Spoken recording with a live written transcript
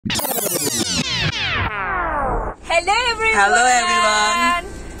Hello everyone.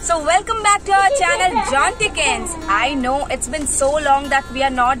 So welcome back to our channel Jantikens. I know it's been so long that we are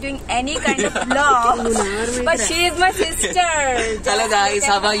not doing any kind of vlogs, but she is my sister. Hello guys,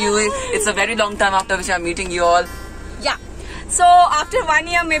 how are you? It's a very long time after which I'm meeting you all. Yeah. So after 1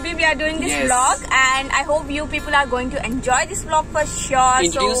 year maybe we are doing this vlog, and I hope you people are going to enjoy this vlog for sure.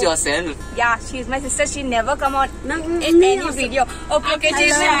 Introduce yourself. Yeah, she is my sister. She never come on in any video. Okay,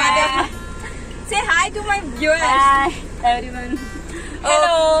 she's my mother. Say hi to my viewers. Hi everyone.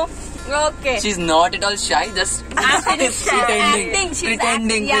 Hello. Okay. She's not at all shy, just pretending.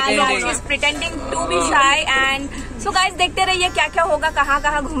 Pretending. She's pretending to be shy. And so guys, देखते रहिए क्या क्या होगा,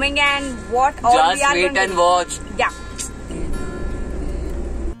 कहाँ घूमेंगे, and what all just we are wait and watch. Yeah.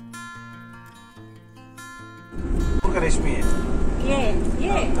 रेशमी है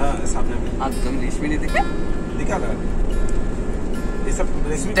ये सामने में आप तुम रेशमी नहीं दिखा ना ये सब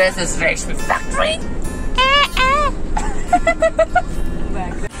रेशमी This is Reshmi Factory.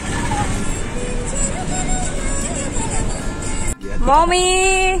 Mommy.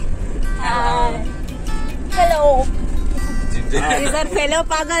 Hello. These are fellow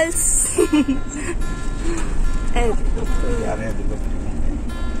pagals.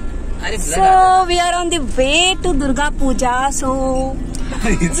 So we are on the way to Durga Puja. So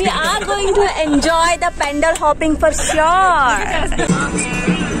we are going to enjoy the pandal hopping for sure.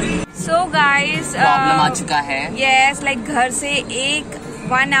 So guys, problem आ चुका है. Yes, like घर से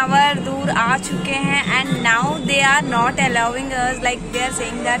 1 hour दूर आ चुके हैं, and now they are not allowing us. Like they are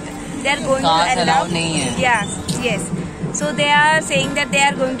saying that they are going to allow. नहीं है. Yes. So they are saying that they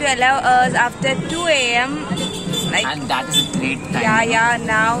are going to allow us after 2 AM. Like, And that is a great time. Yeah.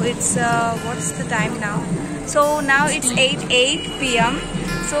 Now it's what's the time now? So now it's 8 PM.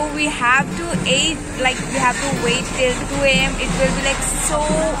 So we have to wait till 2 AM. It will be like so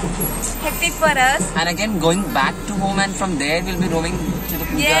hectic for us. And again, going back to home, and from there we'll be roaming to the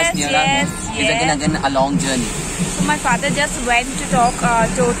pujas near our home. It's again a long journey. So my father just went to talk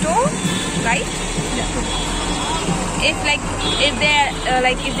Toto, right? Yeah. If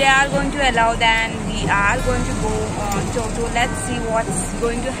they are going to allow, then we are going to go on Toto. Let's see what's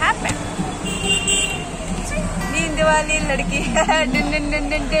going to happen. नींद वाली लड़की है,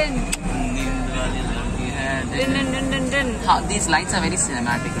 din. These lights are very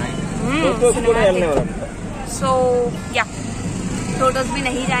cinematic, right? Cinematic. So yeah, Totos भी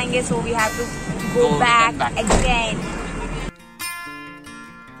नहीं जाएंगे, so we have to go back again.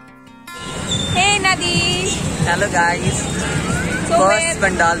 Hey Nadi. Hello guys. So First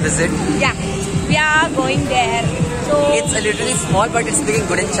pandal visit. Yeah, we are going there. So It's a literally small, but it's looking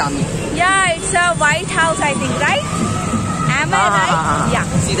good and charming. yeah, it's a White House, I think, right? Am I right? Yeah.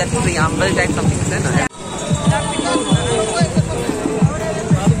 See that preamble type something is there, na?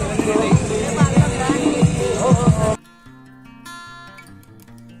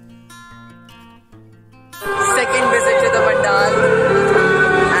 Second visit to the pandal,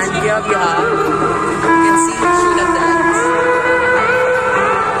 and here we are. You can see the shoot and dance.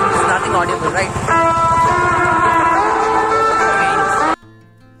 It's nothing audible, right?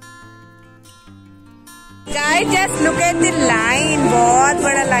 Guys, just look at the line. बहुत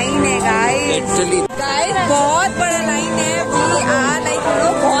बड़ा line है, guys. Literally. Guys, बहुत बड़ा line है. We are like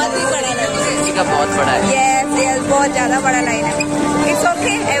बहुत ही बड़ा line है. इसी का बहुत बड़ा है. Yes, बहुत ज़्यादा बड़ा line है. It's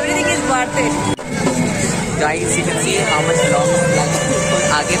okay. Everything is worth it. Guys, you can see how much long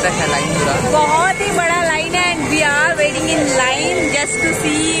आगे तक है line पूरा. बहुत ही बड़ा line है, and we are waiting in line just to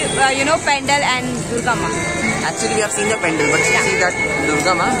see, Pandal and Durga Ma. Actually, we have seen the pendle, but to see that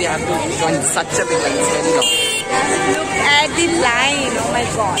Durga Ma, we have to join such a big line. It's very long. Look at the line. Oh my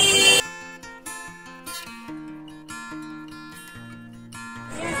God.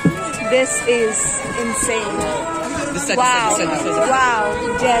 This is insane. Wow.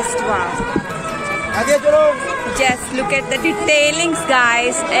 Just wow. Just look at the detailings,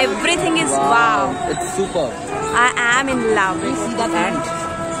 guys. Everything is wow. It's super. I am in love. See that hand?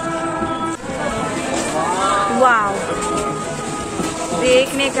 Wow.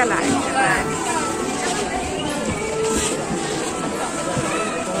 देखने का लायक है.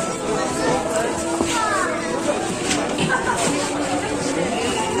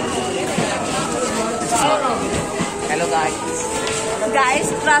 Hello guys. Guys,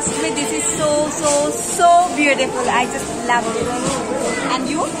 trust me, this is so beautiful. I just love it. And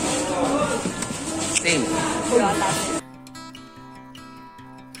you? Same.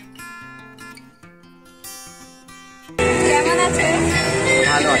 কেমন আছে?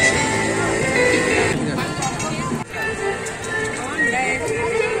 ভালো আছে.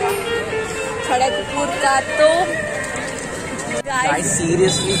 खड़गपुर का तो Guys,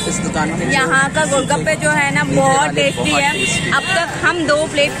 seriously, इस दुकान में यहाँ का गोलगप्पे जो है ना बहुत टेस्टी है. अब तक हम 2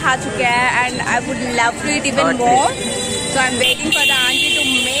 प्लेट खा चुके हैं and I would love to eat even more. So I'm waiting for the auntie to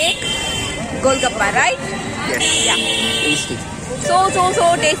make golgappa, right? Yes. Yeah. Tasty. So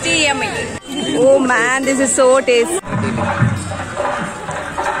tasty, yummy. Oh man, this is so tasty.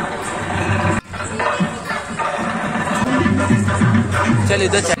 चल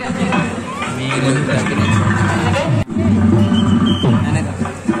इधर चल.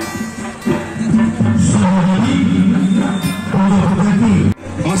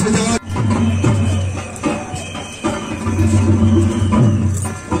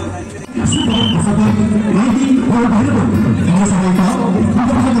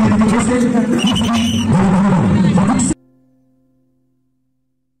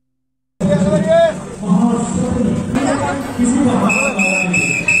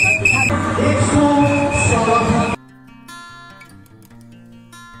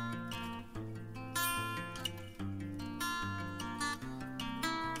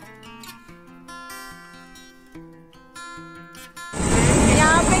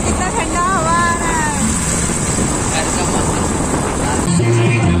 यहाँ पे कितना ठंडा हवा आ रहा है.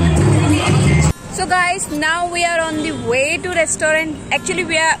 So guys, now we are on the way to restaurant. Actually,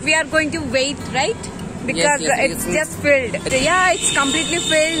 we are going to wait, right? Because yes, it's just filled. Yeah, it's completely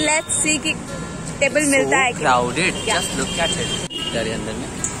filled. Let's see कि टेबल मिलता है. Crowded. Yeah. Just look at it. इधर अंदर में.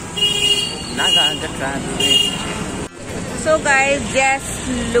 Naga travel. So guys, just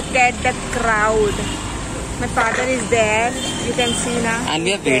look at the crowd. My father is there. You can see now. And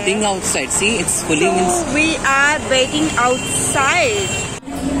we are waiting outside. See, it's fully means. So we are waiting outside.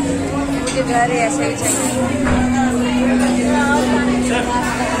 मुझे घर ऐसे ही चाहिए.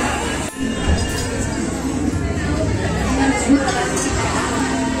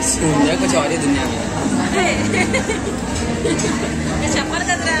 दुनिया कुछ और ही दुनिया में.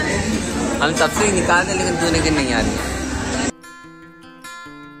 हम सबसे ही निकाल दें लेकिन तू लेकिन नहीं आ रही.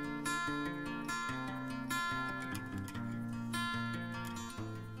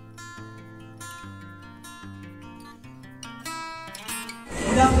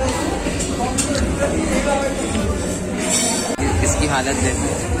 इसकी हालत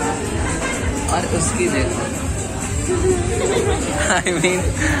देखो और उसकी देखो. I mean,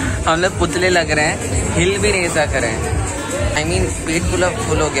 हम लोग पुतले लग रहे हैं, हिल भी नहीं सक रहे हैं. I mean, पेट पूरा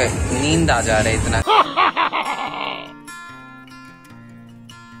फुल हो गया, नींद आ जा रहा है इतना.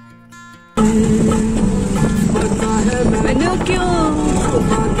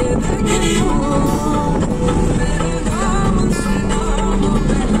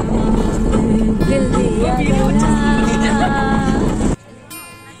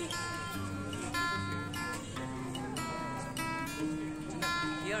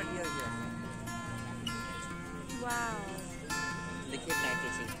 Wow. देखिए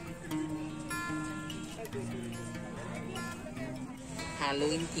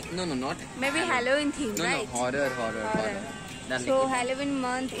Halloween theme. No, not. Maybe Halloween theme, No, right? no, horror. Then So Halloween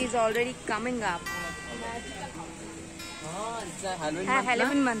month is already coming up. it's a Halloween month.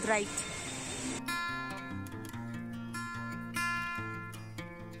 Halloween month, right?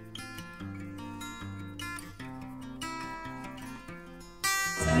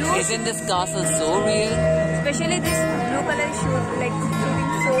 Isn't this castle so real? Especially this blue color shoot like shooting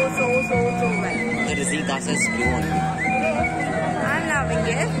so well. The Rizzi castle is blue only. I'm loving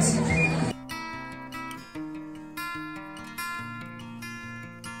it.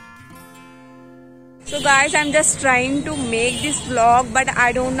 So guys, I'm just trying to make this vlog, but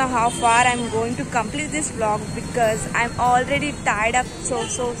I don't know how far I'm going to complete this vlog because I'm already tired up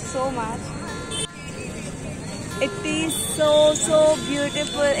so much. It is so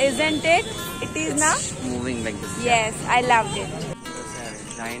beautiful, isn't it? It is now? Moving like this. Yes, I loved it.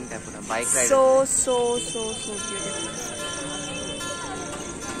 Giant bike ride. So beautiful.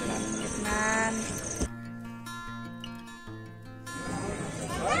 Man.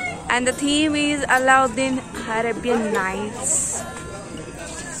 And the theme is Aladdin Arabian Nights.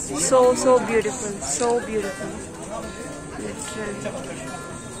 So beautiful. So beautiful. Literally.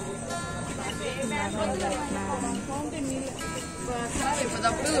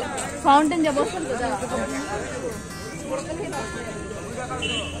 Fountain जब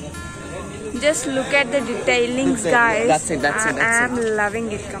Just look at the detailings, guys. That's it. I am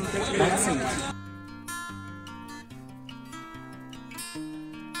loving it completely. That's it.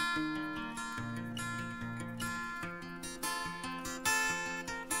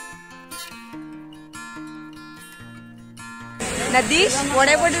 Nadish, what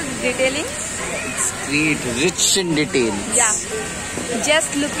about the detailings? It's great, rich in details. Yeah.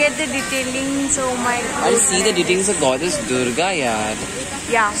 Just look at the detailing. So my I see the details of goddess Durga, yaar.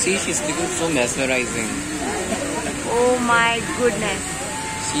 Yeah. See, she's looking so mesmerizing. Oh my goodness.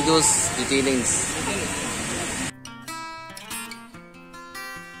 See those detailings.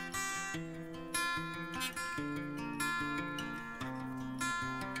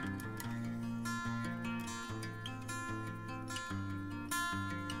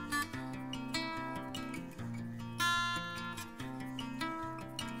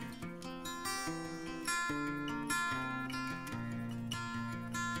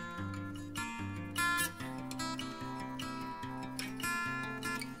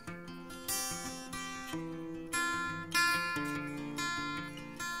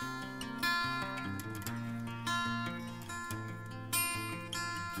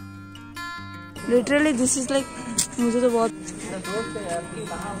 Literally, this is like मुझे तो बहुत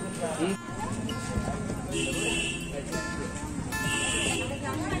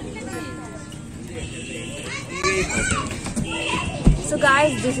So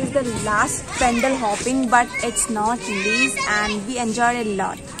guys, this is the last pendle hopping, but it's not least and we enjoyed a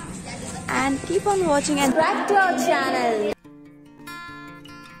lot. And keep on watching and subscribe to our channel.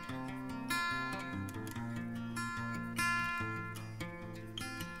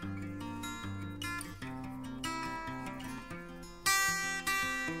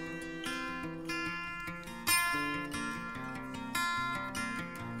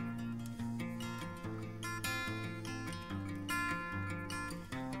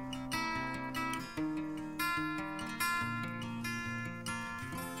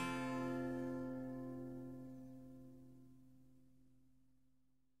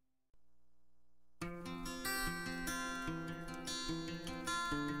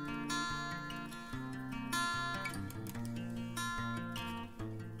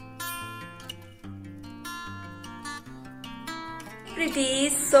 प्रीति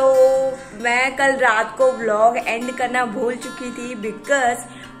सो मैं कल रात को vlog and करना भूल चुकी थी because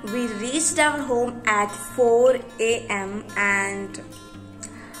we reached our home at 4 AM and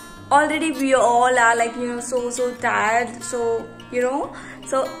already we all are like so tired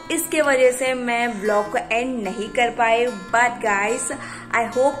so इसके वजह से मैं व्लॉग को एंड नहीं कर पाई. But guys I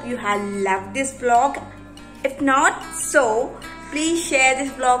hope you have loved this vlog. If not so please share this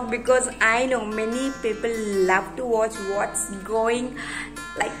vlog because I know many people love to watch what's going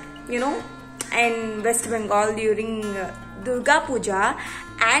in West Bengal during Durga Puja.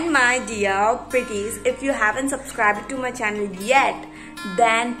 And my dear pretties, if you haven't subscribed to my channel yet,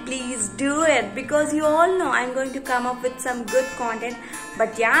 then please do it because you all know I'm going to come up with some good content.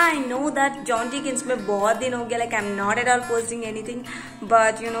 But yeah, I know that John Dickens में बहुत दिन हो गया, like I'm not at all posting anything,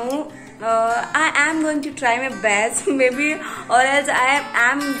 but I am going to try my best maybe, or else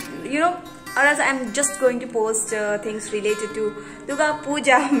I'm just going to post things related to Durga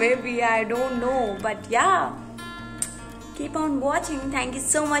Puja maybe, I don't know. But yeah, keep on watching. Thank you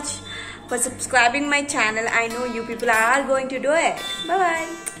so much for subscribing my channel. I know you people are going to do it. Bye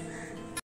bye.